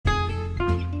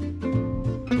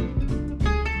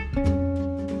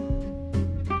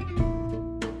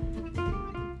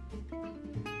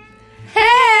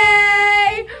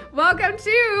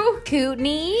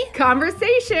Kootenai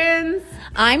Conversations.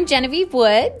 I'm Genevieve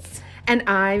Woods. And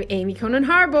I'm Amy Conan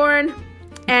Harborn.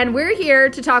 And we're here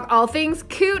to talk all things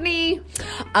Kootenai.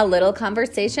 A little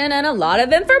conversation and a lot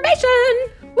of information.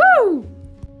 Woo!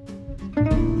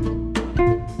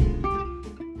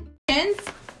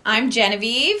 I'm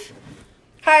Genevieve.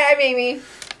 Hi, I'm Amy. And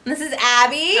this is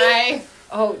Abby. Hi.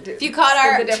 Oh, if you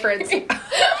caught the difference.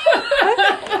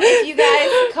 If you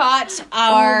guys caught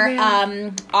our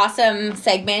awesome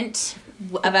segment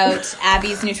about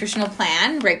Abby's nutritional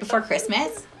plan right before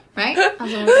Christmas, right? Look at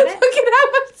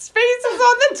how much space is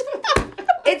on the top.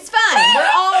 It's fine. We're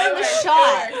all in the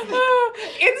shot.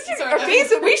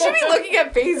 Facebook. We should be looking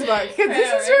at Facebook because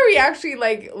this is where we actually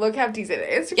look decent.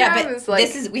 Instagram is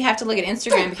like we have to look at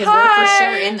Instagram because we're for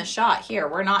sure in the shot here.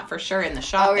 We're not for sure in the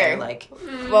shot there.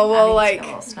 Well, we'll a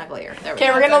little snugglier.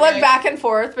 Okay, we're gonna look back and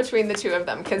forth between the two of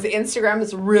them because Instagram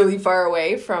is really far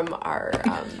away from our.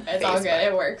 It's all good.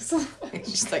 It works.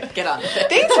 Just get on with it.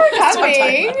 Thanks for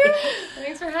coming.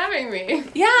 Thanks for having me.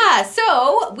 Yeah,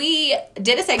 so we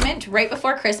did a segment right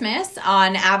before Christmas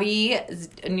on Abby's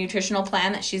nutritional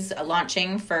plan that she's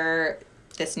launching for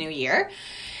this new year.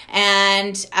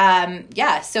 And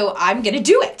so I'm going to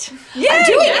do it. I'm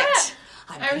doing it.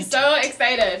 I'm so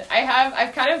excited.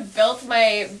 I've kind of built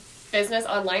my business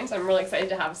online, so I'm really excited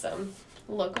to have some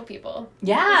local people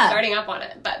starting up on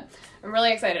it. But I'm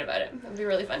really excited about it. It'll be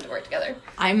really fun to work together.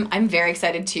 I'm very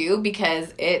excited too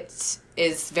because it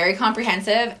is very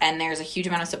comprehensive and there's a huge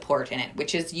amount of support in it,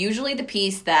 which is usually the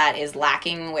piece that is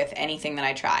lacking with anything that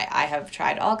I try. I have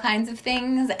tried all kinds of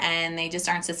things and they just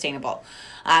aren't sustainable.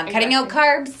 Cutting out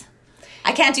carbs,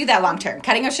 I can't do that long term.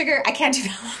 Cutting out sugar, I can't do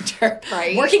that long term.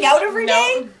 Right. Working out every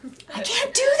day, I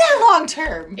can't do that long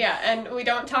term. Yeah, and we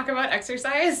don't talk about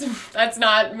exercise. That's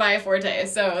not my forte,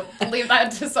 so leave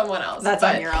that to someone else. That's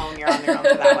on your own. You're on your own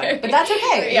for that one. But that's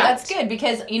okay. Yeah. That's good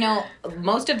because,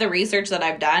 most of the research that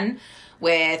I've done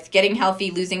with getting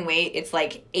healthy, losing weight, it's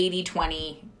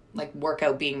 80-20,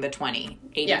 workout being the 20.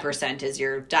 80% is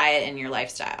your diet and your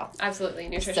lifestyle. Absolutely.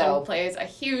 Nutrition plays a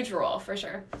huge role for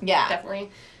sure. Yeah.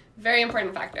 Definitely. Very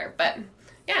important factor. But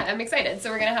yeah, I'm excited. So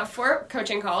we're going to have 4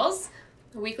 coaching calls,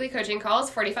 weekly coaching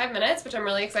calls, 45 minutes, which I'm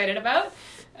really excited about.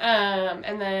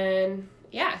 And then,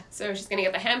 so she's going to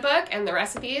get the handbook and the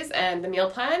recipes and the meal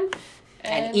plan.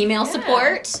 And email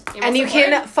support. And you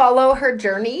can follow her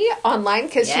journey online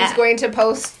because she's going to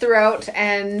post throughout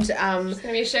and... she's going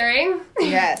to be sharing.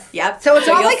 Yes. Yep. So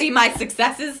you'll see my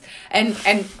successes and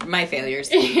my failures.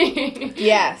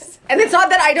 Yes. And it's not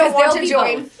that I don't want to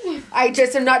join. I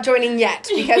just am not joining yet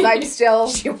because I'm still...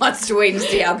 She wants to wait and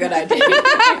see how good I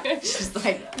did. She's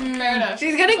fair enough.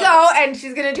 She's going to go and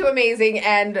she's going to do amazing.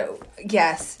 And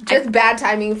yes, just bad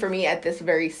timing for me at this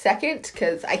very second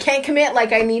because I can't commit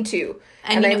like I need to.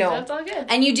 And I know. That's all good.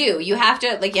 And you do. You have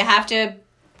to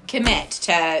commit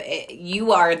to,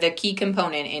 you are the key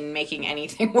component in making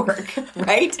anything work,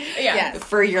 right? Yeah. Yes.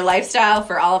 For your lifestyle,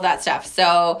 for all of that stuff.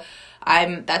 So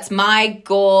that's my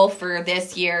goal for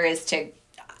this year is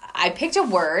I picked a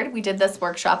word. We did this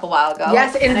workshop a while ago.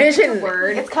 Yes, envision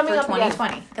word. It's coming up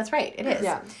 2020. Again. That's right. It is.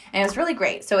 Yeah. And it was really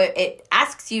great. So it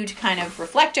asks you to kind of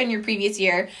reflect on your previous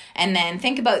year and then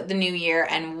think about the new year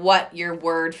and what your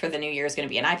word for the new year is going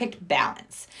to be. And I picked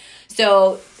balance.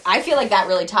 So I feel like that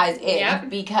really ties in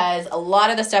because a lot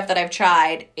of the stuff that I've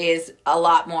tried is a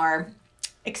lot more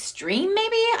extreme,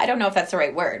 maybe? I don't know if that's the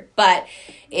right word. But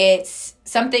it's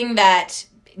something that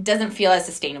doesn't feel as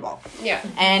sustainable. Yeah.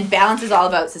 And balance is all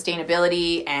about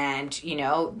sustainability and,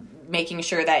 making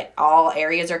sure that all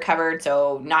areas are covered.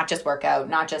 So not just workout,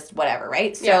 not just whatever,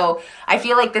 right? So I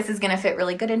feel like this is going to fit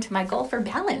really good into my goal for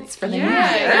balance for the new year.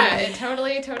 Yeah, it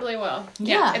totally will.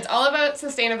 Yeah. It's all about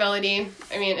sustainability.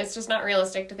 I mean, it's just not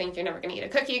realistic to think you're never going to eat a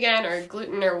cookie again or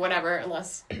gluten or whatever,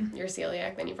 unless you're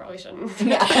celiac, then you probably shouldn't.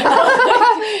 Yeah.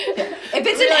 If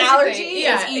it's an allergy,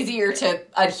 it's easier to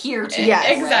adhere to. Yeah,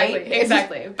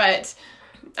 exactly. But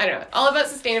I don't know. All about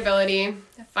sustainability,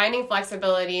 finding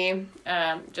flexibility,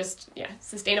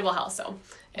 sustainable health. So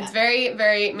it's very,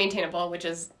 very maintainable, which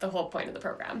is the whole point of the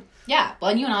program. Yeah. Well,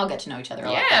 and you and I'll get to know each other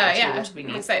a lot better too, which will be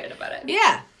nice. I'm excited about it.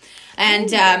 Yeah. And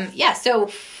so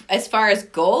as far as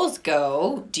goals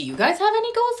go, do you guys have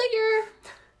any goals that you're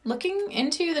looking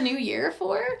into the new year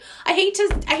for? I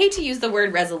hate to use the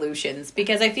word resolutions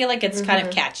because I feel like it's kind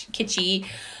of kitschy.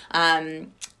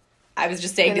 I was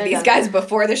just saying to these guys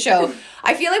before the show,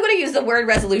 I feel like when I use the word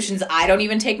resolutions, I don't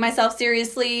even take myself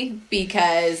seriously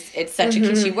because it's such a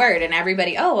kitschy word and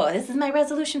everybody, this is my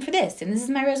resolution for this and this is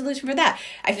my resolution for that.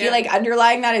 I feel like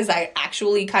underlying that is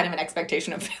actually kind of an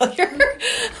expectation of failure.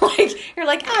 You're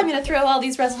like, I'm going to throw all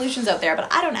these resolutions out there,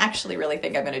 but I don't actually really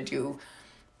think I'm going to do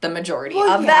the majority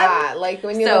of them. Like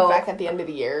when you look back at the end of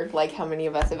the year, like how many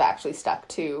of us have actually stuck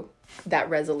to that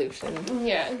resolution?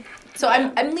 Yeah. So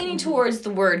I'm leaning towards the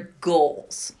word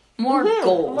goals. More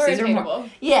goals. More These attainable. are more.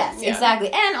 Yes, exactly.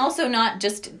 And also not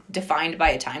just defined by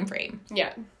a time frame.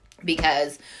 Yeah.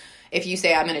 Because if you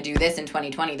say I'm going to do this in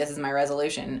 2020, this is my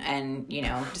resolution, and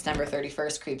December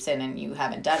 31st creeps in and you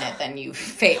haven't done it, then you've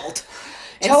failed.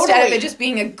 Instead of it just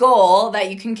being a goal that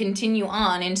you can continue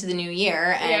on into the new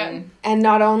year. And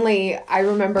not only, I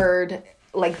remembered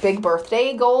like big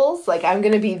birthday goals, like I'm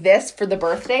going to be this for the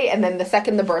birthday. And then the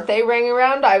second the birthday rang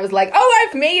around, I was like, oh,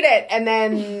 I've made it. And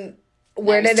then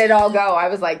where did it all go? I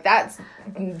was like,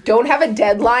 don't have a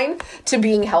deadline to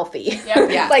being healthy.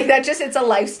 Yeah. Like it's a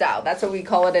lifestyle. That's what we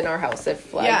call it in our house.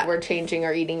 If we're changing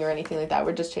our eating or anything like that,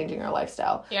 we're just changing our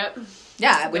lifestyle. Yep.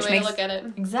 Yeah, which makes to look at it.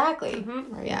 Exactly.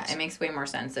 Right. Yeah, it makes way more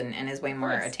sense and is way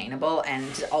more attainable. And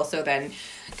also then,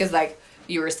 because like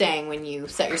you were saying, when you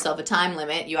set yourself a time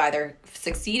limit, you either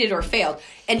succeeded or failed.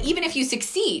 And even if you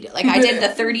succeed, like I did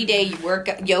the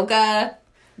 30-day yoga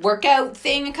workout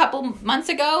thing a couple months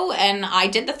ago, and I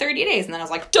did the 30 days, and then I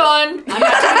was like, done. I'm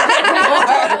not doing it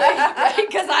anymore,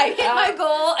 because I hit my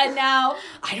goal, and now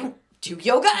I don't do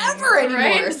yoga ever anymore.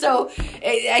 Right? So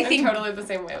I think I'm totally the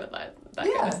same way with that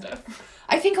kind of stuff.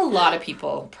 I think a lot of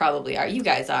people probably are. You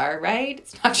guys are, right?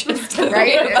 It's not just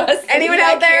right of us. Anyone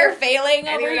out there failing over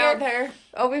Anyone here? out there?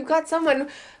 Oh, we've got someone.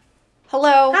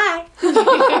 Hello. Hi.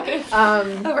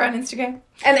 Over on Instagram.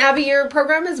 And Abby, your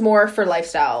program is more for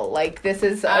lifestyle. Like this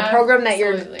is a program that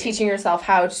you're teaching yourself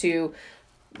how to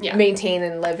maintain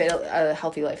and live a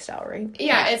healthy lifestyle, right?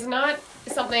 Yeah, it's not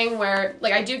something where,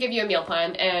 like, I do give you a meal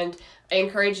plan, and I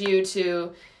encourage you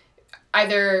to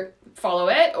either follow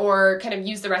it or kind of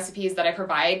use the recipes that I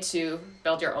provide to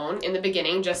build your own in the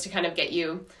beginning, just to kind of get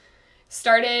you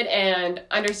started and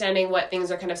understanding what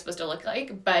things are kind of supposed to look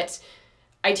like. But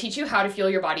I teach you how to fuel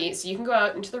your body so you can go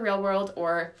out into the real world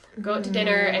or go out to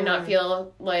dinner and not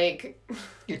feel like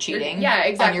you're cheating. Yeah,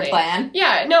 exactly. On your plan.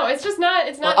 Yeah, no, it's just not.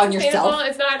 It's not on sustainable. Yourself.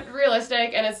 It's not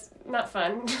realistic, and it's not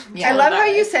fun. Yeah. I love how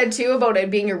you said too about it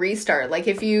being a restart. Like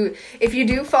if you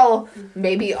do fall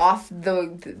maybe off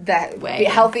that way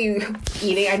healthy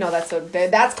eating, I know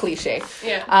that's cliche.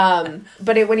 Yeah.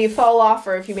 But when you fall off,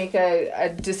 or if you make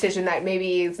a decision that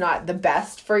maybe is not the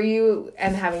best for you,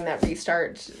 and having that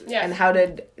restart,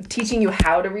 and teaching you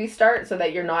how to restart so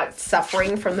that you're not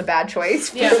suffering from the bad choice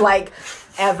for like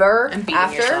ever and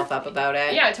beating yourself up about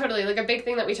it. Yeah, totally. Like a big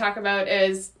thing that we talk about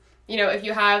is, if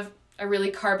you have a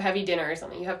really carb-heavy dinner or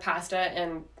something. You have pasta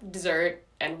and dessert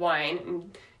and wine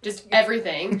and just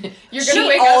everything. You're gonna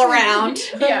wake all up around.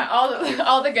 Yeah,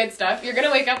 all the good stuff. You're gonna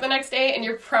wake up the next day and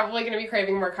you're probably gonna be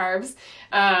craving more carbs.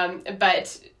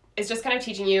 But it's just kind of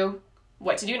teaching you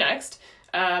what to do next,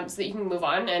 so that you can move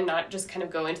on and not just kind of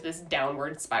go into this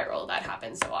downward spiral that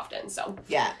happens so often. So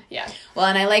yeah. Well,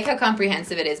 and I like how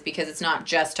comprehensive it is, because it's not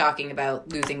just talking about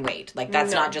losing weight. Like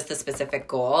that's not just the specific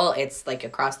goal. It's like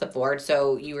across the board.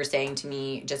 So you were saying to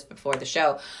me just before the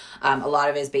show, a lot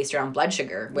of it is based around blood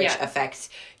sugar, which affects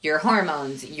your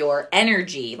hormones, your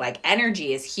energy. Like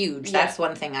energy is huge. That's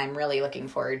one thing I'm really looking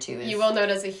forward to. You will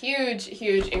notice a huge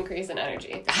increase in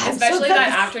energy, especially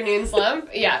that afternoon slump.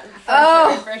 Yeah,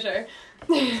 for sure.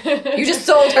 You just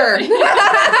sold her. I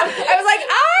was like,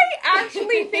 I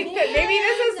actually think that maybe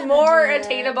this is more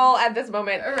attainable at this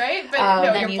moment. Right?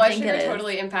 But your blood sugar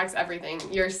totally impacts everything.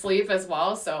 Your sleep as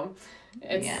well. So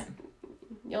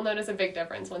you'll notice a big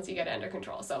difference once you get it under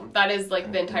control. So that is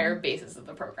like the entire basis of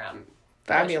the program.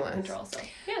 Fabulous. Control,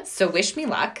 so wish me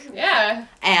luck. Yeah.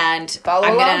 And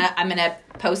I'm gonna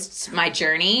post my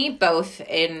journey both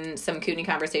in some Kootenai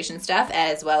Conversation stuff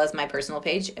as well as my personal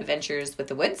page, Adventures with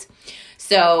the Woods.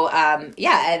 So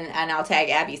and I'll tag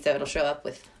Abby, so it'll show up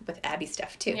with Abby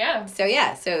stuff too. Yeah. So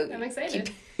I'm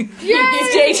excited.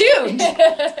 Stay tuned.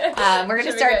 We're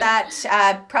gonna start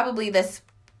that probably this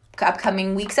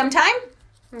upcoming week sometime.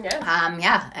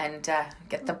 Yeah. And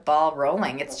get the ball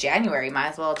rolling. It's January.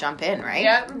 Might as well jump in, right?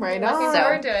 Yeah, right on. Looking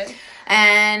forward to it.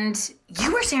 And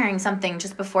you were sharing something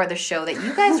just before the show that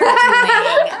you guys were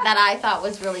doing that I thought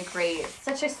was really great.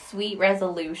 Such a sweet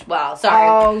resolution. Well, sorry.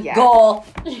 Oh, yeah. Goal.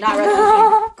 Not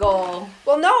resolution. Goal.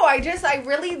 Well, no, I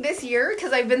really, this year,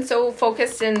 because I've been so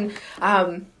focused in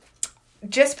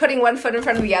just putting one foot in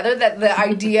front of the other, that the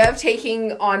idea of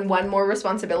taking on one more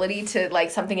responsibility to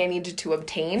like something I needed to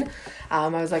obtain, I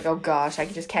was like, oh gosh, I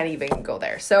just can't even go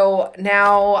there. So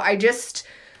now I just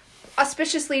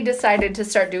auspiciously decided to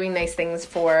start doing nice things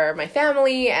for my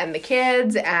family and the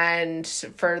kids and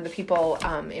for the people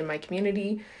in my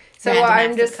community. So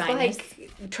I'm just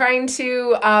like trying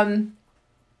to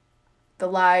the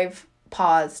live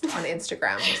paused on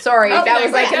Instagram. Sorry, Oh, that no,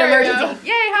 was like an there we go. emergency.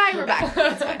 Yay, hi, we're back.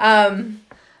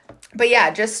 But yeah,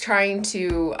 just trying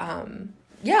to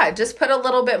just put a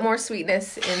little bit more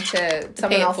sweetness into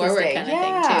someone it else's forward day. kind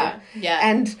of thing, too. Yeah.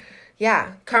 And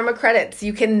karma credits.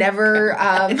 You can never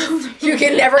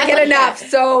get enough.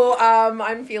 So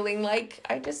I'm feeling like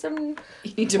I just am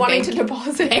You need to wanting bank- to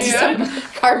deposit bank some. some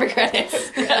karma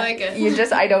credits. I like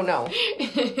it. I don't know.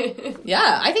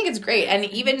 Yeah, I think it's great. And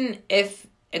even if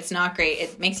it's not great,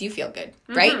 it makes you feel good,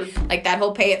 right? Mm-hmm. Like that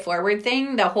whole pay it forward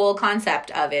thing, the whole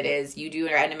concept of it is you do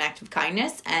a random act of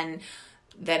kindness, and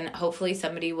then hopefully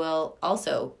somebody will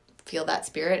also feel that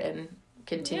spirit and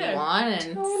continue Yeah. on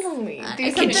and Totally. Do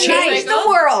it something can change nice. the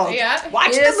world. Yeah. Watch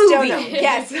You the just don't movie. know.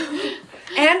 Yes.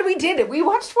 And we did it. We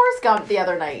watched Forrest Gump the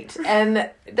other night, and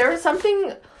there was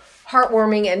something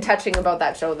heartwarming and touching about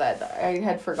that show that I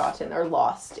had forgotten or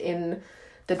lost in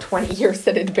the 20 years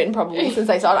that it had been probably since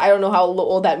I saw it. I don't know how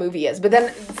old that movie is, but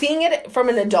then seeing it from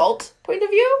an adult point of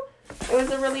view, it was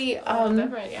a really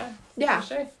Different, yeah. yeah, For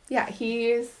sure. yeah.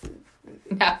 He is.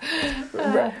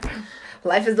 Yeah.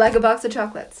 Life is like a box of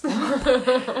chocolates.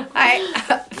 The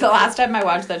last time I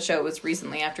watched that show was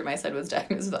recently after my son was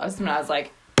diagnosed with autism, and I was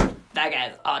like, that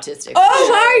guy's autistic. Oh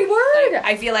my word!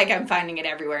 I feel like I'm finding it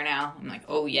everywhere now. I'm like,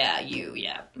 oh yeah,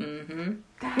 mm-hmm.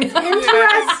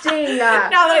 Interesting. Now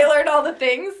that I learned all the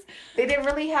things. They didn't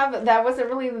really have that. Wasn't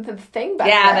really the thing back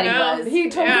Yeah, then. but he was. He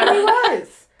totally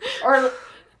was. Or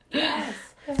yes,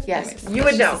 Anyways, you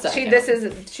would know. just a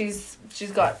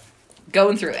She's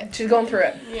Going through it. going through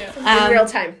it Yeah. in real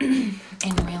time. In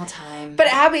real time. But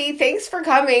Abby, thanks for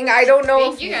coming. I don't know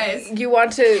Thank if you guys. you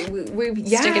want to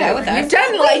Stick it out with us. You've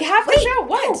done like half the show.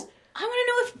 What? No, I want to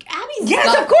know if Abby's Yes,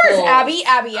 got of course, goals. Abby.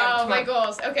 Oh, come my on.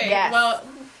 goals. Okay, Yes. well,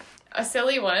 a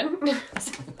silly one.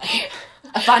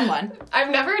 A fun one. I've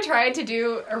never tried to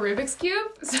do a Rubik's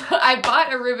Cube, so I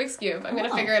bought a Rubik's Cube. I'm going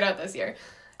to Oh. figure it out this year.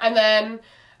 And then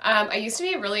I used to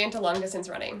be really into long distance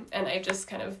running, and I just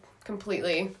kind of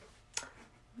completely,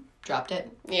 Dropped it.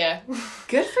 yeah.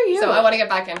 Good for you. So I want to get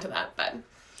back into that, but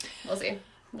we'll see.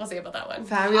 We'll see about that one.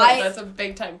 Fabulous. That's a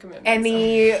big time commitment.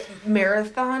 Any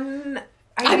marathon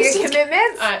I'm idea still-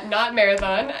 commitments? Not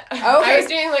marathon. Okay. I was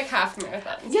doing like half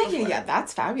marathons. before. Yeah.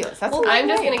 That's fabulous. That's I'm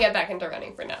just going to get back into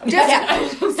running for now. we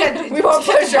won't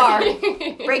push hard.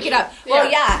 Break it up. Well,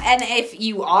 yeah, and if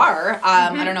you are,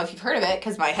 I don't know if you've heard of it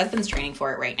because my husband's training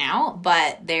for it right now,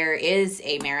 but there is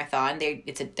a marathon.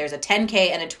 There's a 10K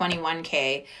and a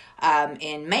 21K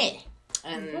in May.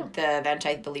 And the event,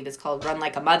 I believe, is called Run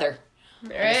Like a Mother. I'm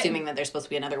Right. assuming that there's supposed to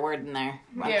be another word in there.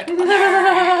 Run Yeah. like a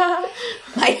mother.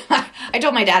 I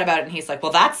told my dad about it, and he's like,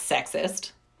 well, that's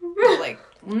sexist. I was like,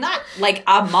 not like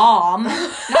a mom.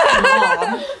 Not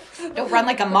a mom. Don't run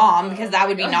like a mom, because that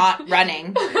would be not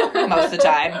running most of the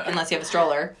time, unless you have a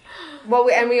stroller. Well,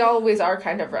 we always are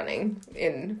kind of running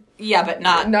in Yeah, but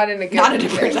not in a good not in a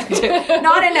productive,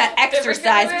 not in an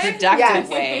exercise way? productive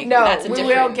way. No, That's a we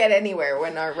different, don't get anywhere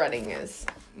when our running is.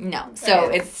 no. So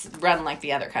Right. it's run like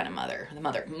the other kind of mother. The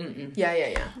mother. Mm-mm.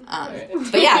 Yeah.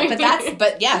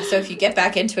 But yeah. So if you get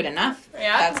back into it enough,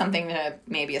 Yeah. that's something to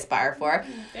maybe aspire for.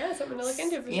 Yeah, something to look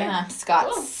into for sure. Yeah,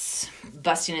 Scott's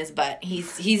busting his butt.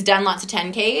 He's done lots of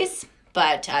 10Ks,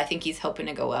 but I think he's hoping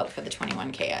to go out for the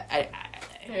 21K. I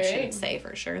shouldn't say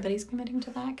for sure that he's committing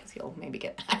to that, because he'll maybe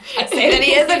get. I say that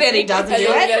he isn't, and he doesn't do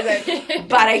it.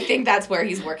 But I think that's where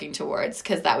he's working towards,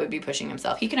 because that would be pushing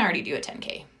himself. He can already do a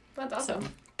 10K. That's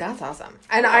awesome. That's awesome.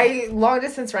 And long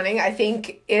distance running, I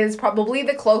think, is probably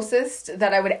the closest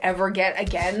that I would ever get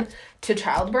again to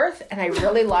childbirth. And I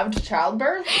really loved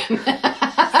childbirth.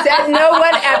 Said no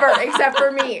one ever except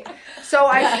for me. So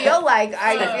I feel like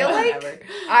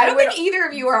I don't think either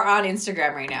of you are on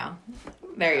Instagram right now.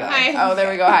 There you are. Hi. Oh, there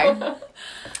we go. Hi.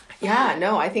 Yeah,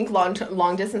 no, I think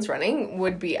long distance running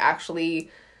would be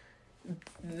actually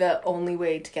the only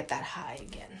way to get that high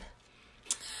again.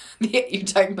 You're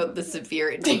talking about the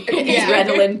severe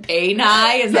adrenaline pain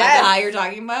high? Is that the high you're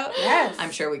talking about? Yes.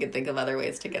 I'm sure we could think of other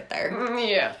ways to get there.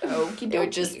 Yeah. Okie It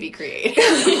would just be creative.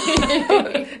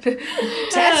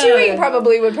 Tattooing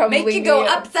probably would Make you be go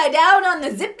upside down on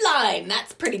the zip line.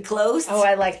 That's pretty close. Oh,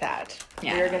 I like that.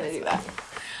 Yeah, We're gonna do that.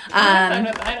 I'm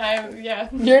with that. Yeah.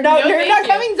 You're not No, you're thank not you.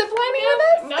 coming ziplining with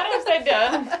us? Not upside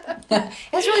down.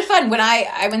 It's really fun. When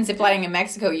I went ziplining in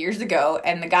Mexico years ago,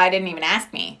 and the guy didn't even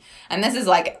ask me. And this is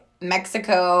like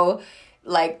Mexico,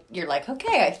 like, you're like,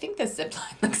 okay, I think this zip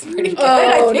line looks pretty good.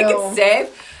 Oh, I think no. it's safe.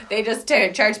 They just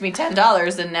charged me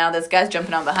 $10, and now this guy's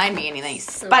jumping on behind me, and he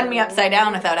spun me upside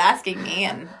down without asking me,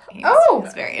 and it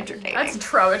was very entertaining. That's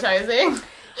traumatizing.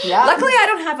 Yeah. Luckily, I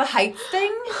don't have a heights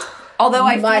thing. Although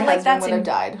I feel my like husband that's would have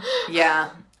died. Yeah,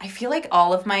 I feel like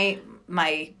all of my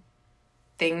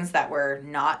things that were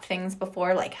not things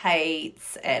before, like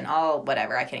heights and all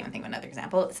whatever. I can't even think of another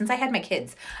example. Since I had my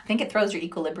kids, I think it throws your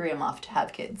equilibrium off to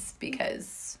have kids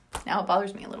because now it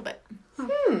bothers me a little bit.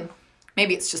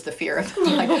 Maybe it's just the fear of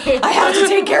like I have to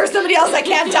take care of somebody else. I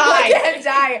can't die. I can't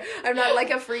die. I'm not like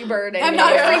a free bird. I'm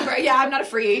not a free bird. Yeah, I'm not a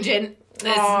free agent.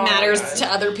 This matters to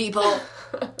other people.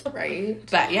 Right.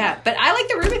 But I like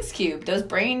the Rubik's Cube. Those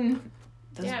brain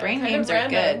kind games of are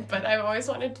random, good. but I've always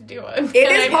wanted to do one.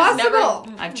 It is possible.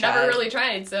 I've Never tried. really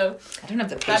tried, so I don't have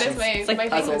the patience. that is my, It's like my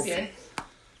thing puzzles. this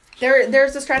year.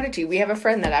 There's a strategy. We have a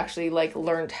friend that actually like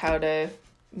learned how to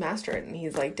master it, and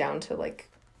he's like down to like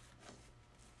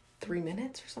 3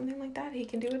 minutes or something like that. He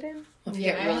can do it in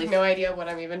Yeah, I have no idea what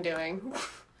I'm even doing.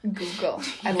 Google.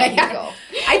 I love Google.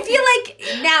 I feel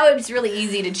like now it's really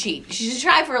easy to cheat. You should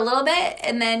try for a little bit,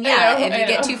 and then if you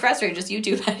get too frustrated, just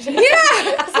YouTube it.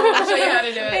 Yeah. I'll show you how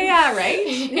to do it. Yeah, right?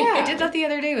 Yeah. I did that the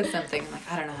other day with something. I'm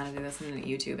like, I don't know how to do this. I'm going to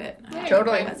YouTube it. Yeah,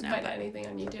 Totally. You can find anything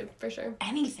on YouTube, for sure.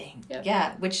 Anything. Yep.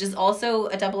 Yeah, which is also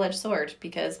a double-edged sword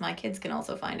because my kids can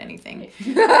also find anything.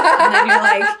 And then you're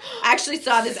like, I actually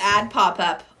saw this ad pop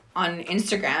up on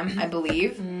Instagram, I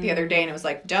believe, the other day, and it was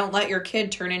like, don't let your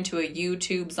kid turn into a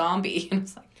YouTube zombie. And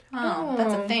it's like, oh,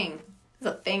 that's a thing. It's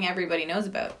a thing everybody knows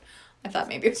about. I thought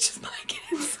maybe it was just my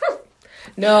kids.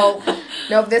 No,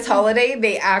 this holiday,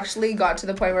 they actually got to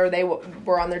the point where they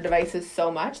were on their devices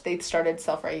so much, they started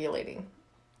self-regulating.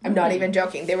 I'm not even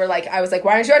joking. They were like, I was like,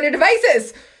 why aren't you on your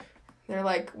devices? They're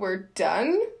like, we're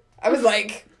done? I was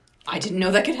like... I didn't know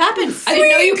that could happen. I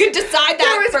didn't know you could decide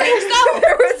that for yourself.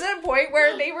 There was a point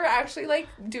where they were actually like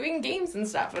doing games and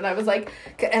stuff, and I was like,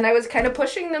 and I was kind of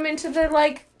pushing them into the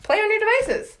like play on your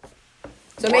devices.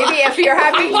 So maybe if you're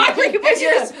happy, Why were you if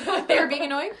pushing you're, them? They were being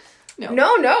annoying?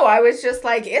 no, I was just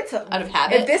like, it's Out of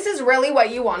habit? If this is really what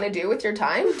you want to do with your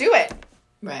time, do it.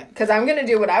 Right. Because I'm gonna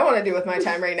do what I want to do with my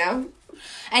time right now.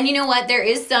 And you know what? There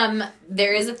is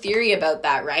a theory about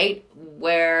that, right?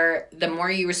 Where the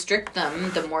more you restrict them,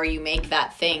 the more you make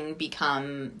that thing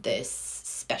become this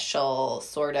special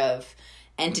sort of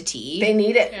entity. They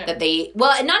need it. Yeah. That they,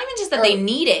 well, not even just that they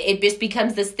need it, it just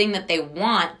becomes this thing that they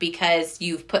want because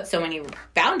you've put so many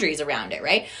boundaries around it,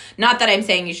 right? Not that I'm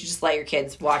saying you should just let your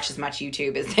kids watch as much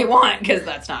YouTube as they want, because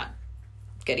that's not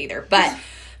good either. But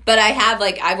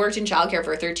I've worked in childcare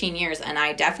for 13 years, and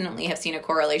I definitely have seen a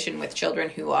correlation with children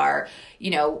who are,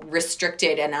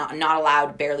 restricted and not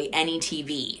allowed barely any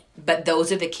TV. But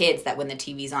those are the kids that when the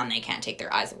TV's on, they can't take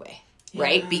their eyes away,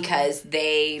 right? Because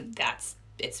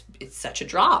it's such a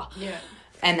draw. Yeah.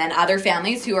 And then other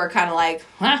families who are kind of like,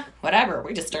 whatever,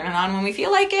 we just turn it on when we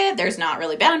feel like it. There's not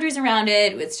really boundaries around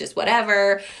it. It's just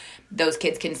whatever. Those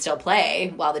kids can still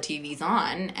play while the TV's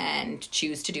on and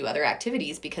choose to do other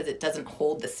activities because it doesn't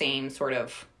hold the same sort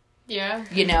of, Yeah.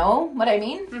 you know what I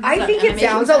mean? I think it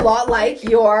sounds a lot like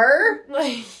your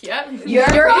Yep. leadership.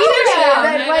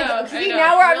 I And like, know, see, I know.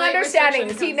 now we're Like understanding.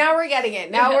 restrictions See, comes- now we're getting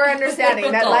it. Now we're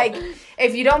understanding that, like,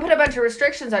 if you don't put a bunch of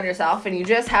restrictions on yourself and you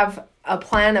just have a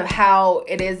plan of how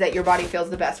it is that your body feels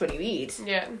the best when you eat,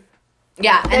 Yeah.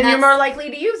 Yeah. then you're more likely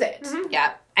to use it.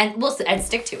 Yeah. And and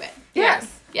stick to it. Yes.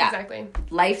 Yeah. Exactly.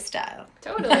 Lifestyle.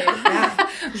 Totally.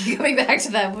 Coming back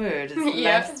to that word, is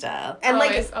Yep. lifestyle. And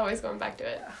like, always going back to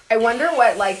it. I wonder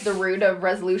what like the root of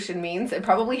resolution means. It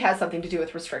probably has something to do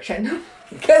with restriction.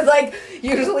 Because like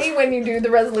usually when you do the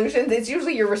resolutions, it's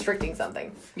usually you're restricting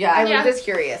something. Yeah. I'm Yeah. just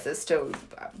curious as to,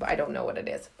 I don't know what it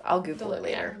is. I'll Google it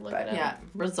later. Look but it up. Yeah.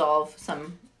 Resolve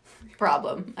some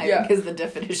problem, I Yeah. think is the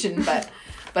definition.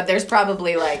 But there's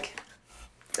probably like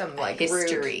some like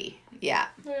history. Yeah.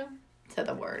 Yeah. To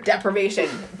the word. deprivation.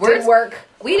 Words- Didn't work.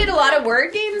 We did a lot of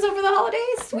word games over the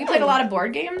holidays. We played a lot of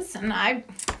board games, and I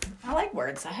like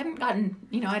words. I hadn't gotten,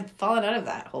 I'd fallen out of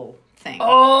that whole thing.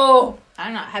 Oh,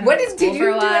 I'm not having what been did at school you for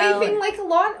a do while, anything and- like a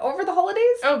lot over the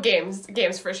holidays? Oh, games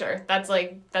for sure. That's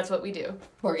what we do.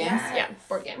 board games? Yeah,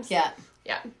 board games. Yeah.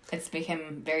 Yeah. It's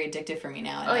become very addictive for me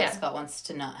now, and Oh, yeah. Scott wants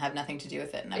to not have nothing to do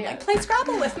with it, and I'm Yeah. like, play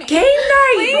Scrabble with me. Game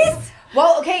night. Please?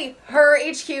 Well, okay. Her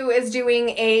HQ is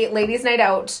doing a ladies' night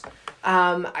out.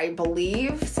 I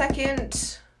believe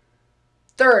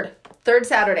third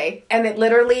Saturday, and it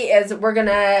literally is. We're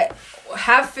gonna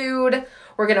have food.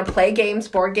 We're gonna play games,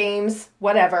 board games,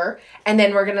 whatever, and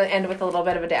then we're gonna end with a little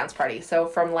bit of a dance party. So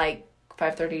from like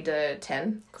 5:30 to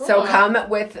 10. Cool. So come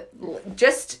with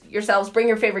just yourselves. Bring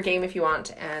your favorite game if you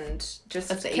want, and just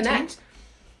That's the connect. 18th?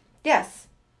 Yes,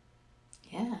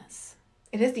 Yes.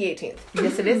 it is the 18th.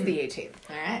 Yes, it is the 18th.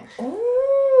 All right.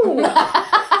 Ooh.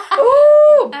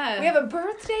 Ooh. Woo! We have a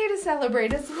birthday to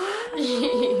celebrate as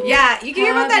well. Yeah, you can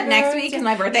hear about that Happy next week birthday. because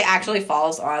my birthday actually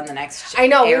falls on the next I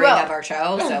know, we airing will. of our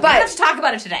show. So But- we have to talk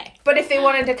about it today. But if they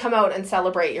wanted to come out and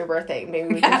celebrate your birthday,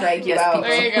 maybe we can drag you Yes, out. people.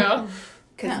 There you go.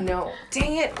 Because Yeah. no.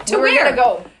 Dang it. To We're where? gonna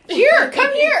go. Here,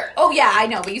 come here. Oh yeah, I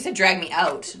know, but you said drag me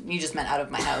out. You just meant out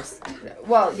of my house.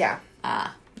 Well, yeah.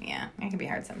 Yeah, it can be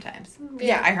hard sometimes.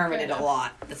 Yeah, I hermited a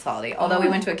lot this holiday. Although we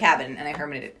went to a cabin and I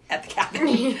hermited at the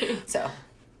cabin. So,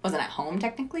 wasn't at home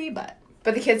technically, but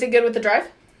But the kids did good with the drive?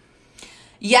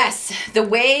 yes, the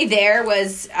way there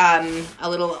was a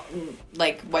little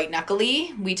like white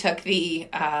knuckly. We took the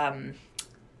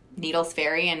Needles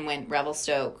Ferry and went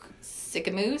Revelstoke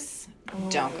Sicamous.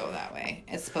 Don't go that way.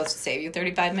 It's supposed to save you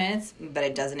 35 minutes, but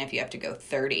it doesn't if you have to go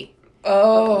 30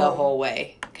 Oh. the whole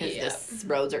way because Yeah. the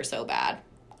roads are so bad.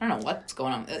 I don't know what's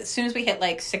going on. As soon as we hit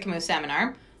like Sycamore Salmon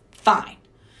Arm, fine.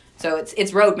 So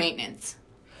it's road maintenance.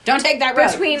 Don't take that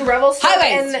road. Between Revelstoke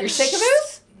Highways. and You're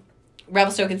Sycamores?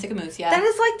 Revelstoke and Sycamore, yeah. That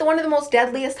is like one of the most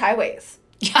deadliest highways.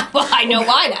 Yeah, well, I know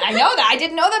why. I know that. I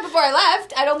didn't know that before I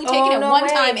left. I'd only taken Oh, it no one way.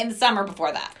 time in the summer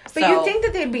before that. But you'd think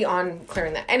that they'd be on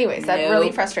clearing that. Anyways, that Nope.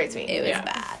 really frustrates me. it was Yeah.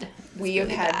 bad. We have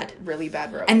really had bad. really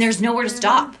bad roads. And there's nowhere to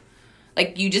stop.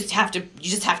 Like you just have to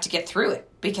get through it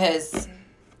because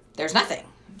there's nothing.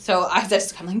 So I'm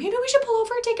like, maybe we should pull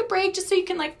over and take a break just so you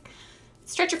can like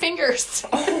stretch your fingers.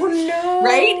 Oh no.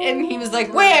 Right? And he was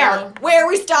like, Where are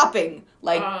we stopping?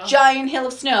 Like giant hill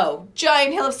of snow,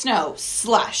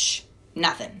 slush,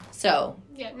 nothing. So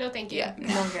Yeah, no thank you. yeah,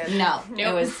 No good. no,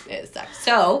 Nope. it sucked.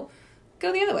 So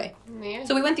go the other way. Yeah,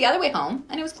 So we went the other way home,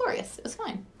 and it was glorious. It was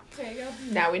fine. there you go.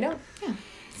 Now we know. Yeah.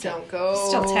 Don't go.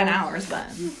 Still 10 hours,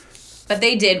 but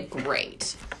they did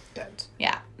great. Good.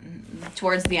 Yeah.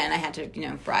 Towards the end, I had to,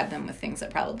 bribe them with things that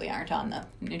probably aren't on the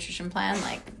nutrition plan,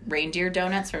 like reindeer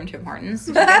donuts from Tim Hortons.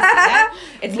 Did you guys see that?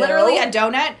 It's literally a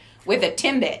donut with a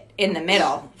Timbit in the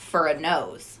middle for a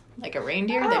nose, like a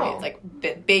reindeer. They Oh. made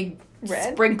like big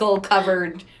Red? sprinkle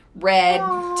covered red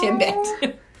Aw.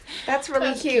 Timbit. That's really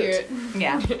That's cute.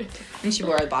 Yeah. And she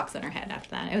wore a box on her head after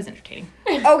that. It was entertaining.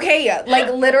 Okay,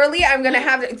 like literally, I'm gonna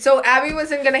have. So Abby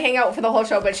wasn't gonna hang out for the whole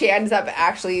show, but she ends up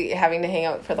actually having to hang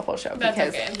out for the whole show That's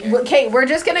because. okay. Okay, we're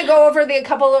just gonna go over a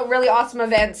couple of really awesome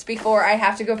events before I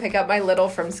have to go pick up my little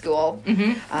from school.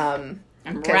 And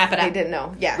 'Cause wrap it They up. didn't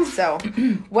know. Yeah. So,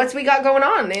 what's we got going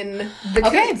on in the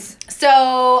Okay. Coots?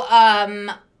 So,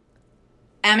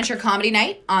 amateur comedy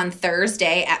night on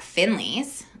Thursday at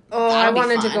Finley's. Oh, I That'll be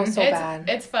wanted to fun. go so it's bad.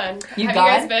 it's fun. You Have got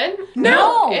you guys it? been?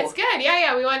 No. It's good.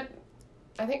 Yeah, we went.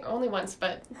 I think only once,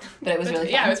 but But it was really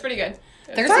fun. yeah, it was pretty good.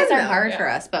 Thursdays fun, are though. hard Yeah. for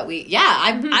us, but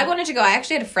I wanted to go. I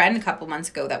actually had a friend a couple months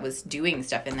ago that was doing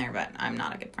stuff in there, but I'm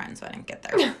not a good friend, so I didn't get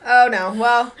there. Oh no.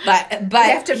 Well, But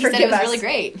have to he said it forgive was us. really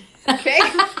great. okay.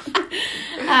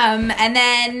 And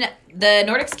then the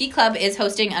Nordic Ski Club is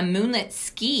hosting a moonlit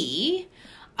ski.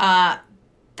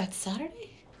 That's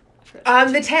Saturday?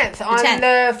 The 10th on the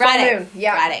 10th. full Friday. moon.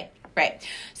 Yeah. Friday. Right.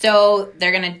 So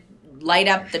they're going to light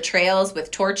up the trails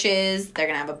with torches. They're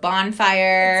going to have a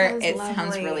bonfire. It It sounds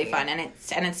sounds lovely. really fun. And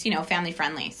it's family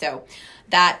friendly. So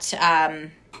that,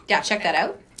 check that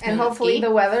out. And Moonlit hopefully ski.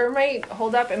 the weather might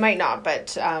hold up. It might not,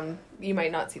 but you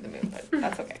might not see the moon, but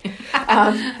that's okay. It'll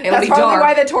That's be probably dark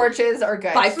why the torches are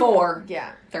good. by 4:30.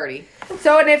 Yeah.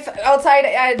 So, and if outside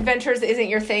adventures isn't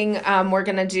your thing, we're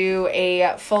gonna do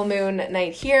a full moon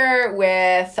night here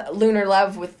with Lunar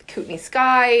Love with Kootenai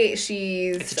Sky. It's a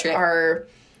She's trip.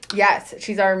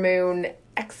 she's our moon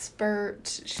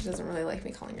expert. She doesn't really like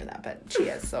me calling her that, but she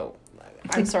is. So,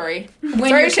 I'm sorry. When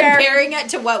sorry, you're Cher. comparing it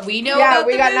to what we know Yeah, about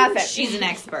we the got moon, nothing. she's an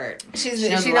expert. She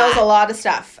knows knows a a lot. lot of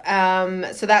stuff.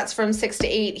 So that's from 6 to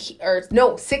 8,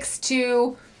 6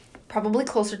 to probably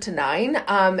closer to 9.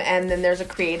 And then there's a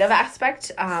creative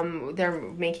aspect. They're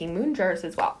making moon jars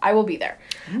as well. I will be there.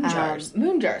 Moon jars.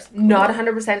 Moon jars. Not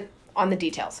 100% on the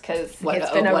details because What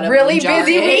it's a- been what a a really moon jar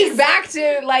busy is. week back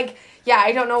to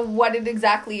I don't know what it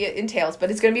exactly entails, but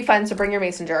it's going to be fun. So bring your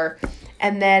mason jar.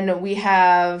 And then we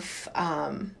have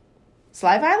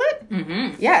Sly Violet.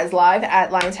 Mm-hmm. Yeah, it's live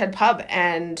at Lion's Head Pub,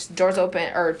 and doors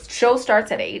open, or show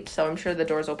starts at 8, so I'm sure the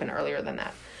doors open earlier than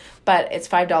that. But it's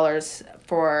 $5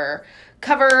 for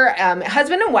cover.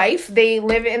 Husband and wife, they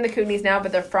live in the Kootenays now,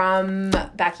 but they're from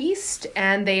back east,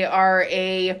 and they are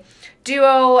a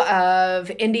duo of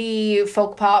indie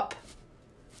folk pop.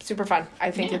 Super fun.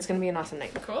 I think it's going to be an awesome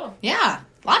night. Cool. Yeah.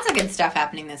 Lots of good stuff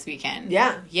happening this weekend.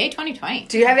 Yeah. Yay 2020.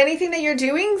 Do you have anything that you're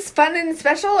doing fun and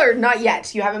special, or not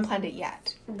yet? You haven't planned it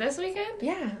yet? This weekend,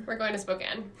 Yeah. we're going to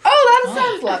Spokane. Oh, that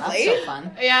sounds lovely. That's so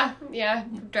fun. Yeah,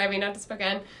 driving out to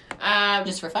Spokane.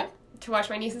 Just for fun? To watch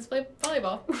my nieces play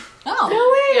volleyball.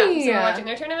 Oh. No Yeah, way. so we're watching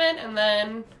their tournament, and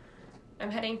then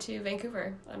I'm heading to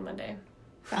Vancouver on Monday.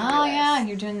 Oh yeah,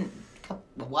 you're doing.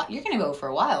 What? You're gonna go for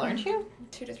a while, aren't you?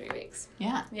 2 to 3 weeks.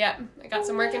 Yeah. Yeah, I got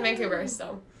some work in Vancouver,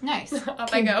 so Nice.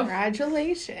 off I go.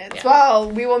 Congratulations. Yeah. Well,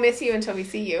 we will miss you until we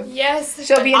see you. Yes.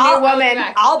 She'll be a I'll new be woman.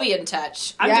 back. I'll be in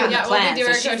touch. I'm Yeah. doing Yeah, the we'll be plan, doing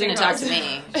so our she's coaching gonna talk to calls.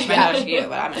 me. She might know to you,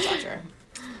 but I'm gonna talk to her.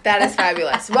 That is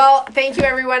fabulous. Well, thank you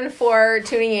everyone for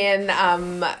tuning in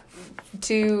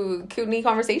to Kootenai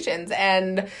Conversations.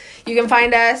 And you can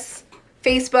find us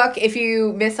Facebook if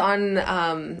you miss on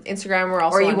Instagram. We're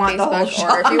also Or you on want the Facebook.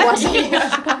 whole Or if you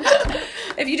want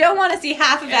If you don't want to see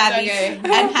half of It's Abby okay. and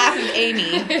half of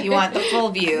Amy, you want the full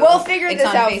view. We'll figure it's this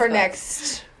on out for Facebook.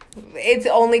 next. It's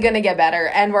only going to get better.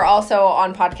 And we're also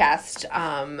on podcast,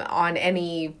 on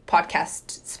any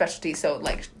podcast specialty. So,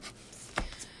 like,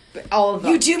 all of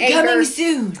them. YouTube Anchor. coming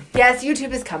soon. Yes,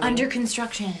 YouTube is coming. Under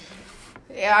construction.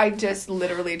 Yeah, I just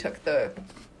literally took the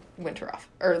winter off.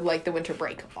 Or, like, the winter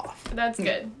break off. That's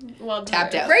good. Well,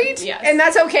 Tapped out. Right? Yes. And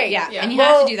that's okay. Yeah, Yeah. and you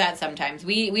Well- have to do that sometimes.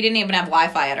 We didn't even have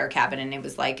Wi-Fi at our cabin, and it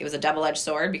was a double-edged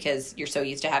sword because you're so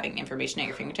used to having information at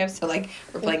your fingertips. So, like,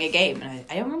 we're playing a game, and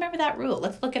I don't remember that rule.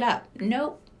 Let's look it up.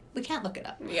 Nope, we can't look it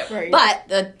up. Yep. Right. But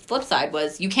the flip side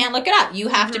was you can't look it up. You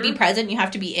have to be present. You have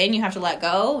to be in. You have to let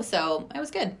go. So it was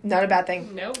good. Not a bad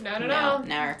thing. Nope, not at No, all.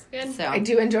 never. good. So I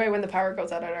do enjoy when the power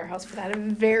goes out at our house for that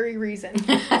very reason.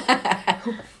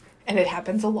 And it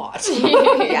happens a lot.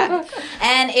 yeah.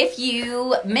 And if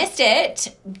you missed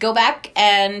it, go back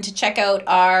and check out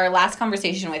our last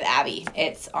conversation with Abby.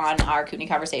 It's on our Kootenai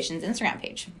Conversations Instagram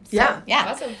page. So, Yeah.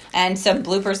 Yeah. Awesome. And some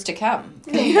bloopers to come.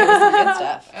 'Cause there was some good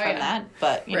stuff from yeah. that.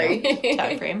 But, you Right. know,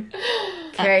 time frame.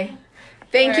 Okay.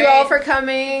 Thank you All right. all for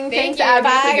coming. Thank Thanks, you. Abby.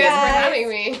 Thank you guys guys. for having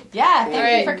me. Yeah. Thank All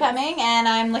you right. for coming. And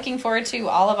I'm looking forward to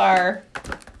all of our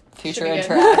future Should be good.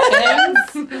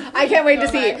 interactions. I can't wait to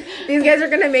Go see. back. These guys are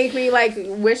gonna make me like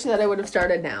wish that I would have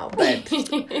started now, but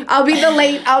I'll be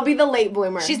the late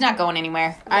bloomer. She's not going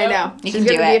anywhere. I know. You She's can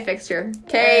gonna do be it. a fixture.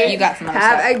 Okay. You got some other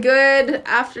Have stuff. a good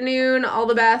afternoon. All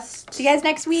the best. See you guys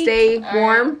next week. Stay right.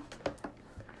 warm.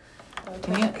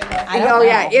 Can you- Okay. I don't Oh know.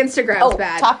 yeah, Instagram's Oh,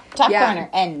 bad. top Yeah. corner,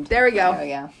 end. There we There go. we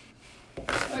go.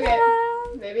 Okay.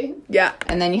 Maybe. Yeah.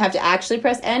 And then you have to actually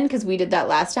press end because we did that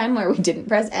last time where we didn't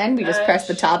press end. We just pressed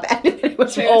the top end. It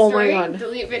was Share Oh my story, God.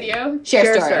 Delete video. share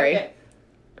Share story. story. Okay.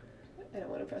 I don't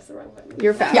want to press the wrong button.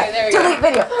 You're fast. Okay, there we go. Delete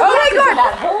video. Oh my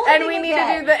god! Whole And thing we need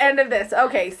again. to do the end of this.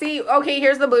 Okay,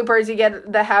 here's the bloopers. You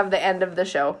get to have the end of the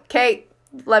show. Okay,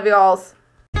 love you alls.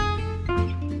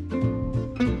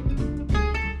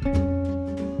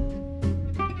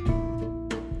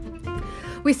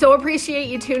 We so appreciate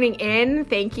you tuning in.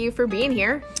 Thank you for being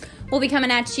here. We'll be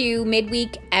coming at you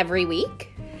midweek every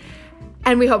week.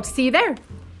 And we hope to see you there.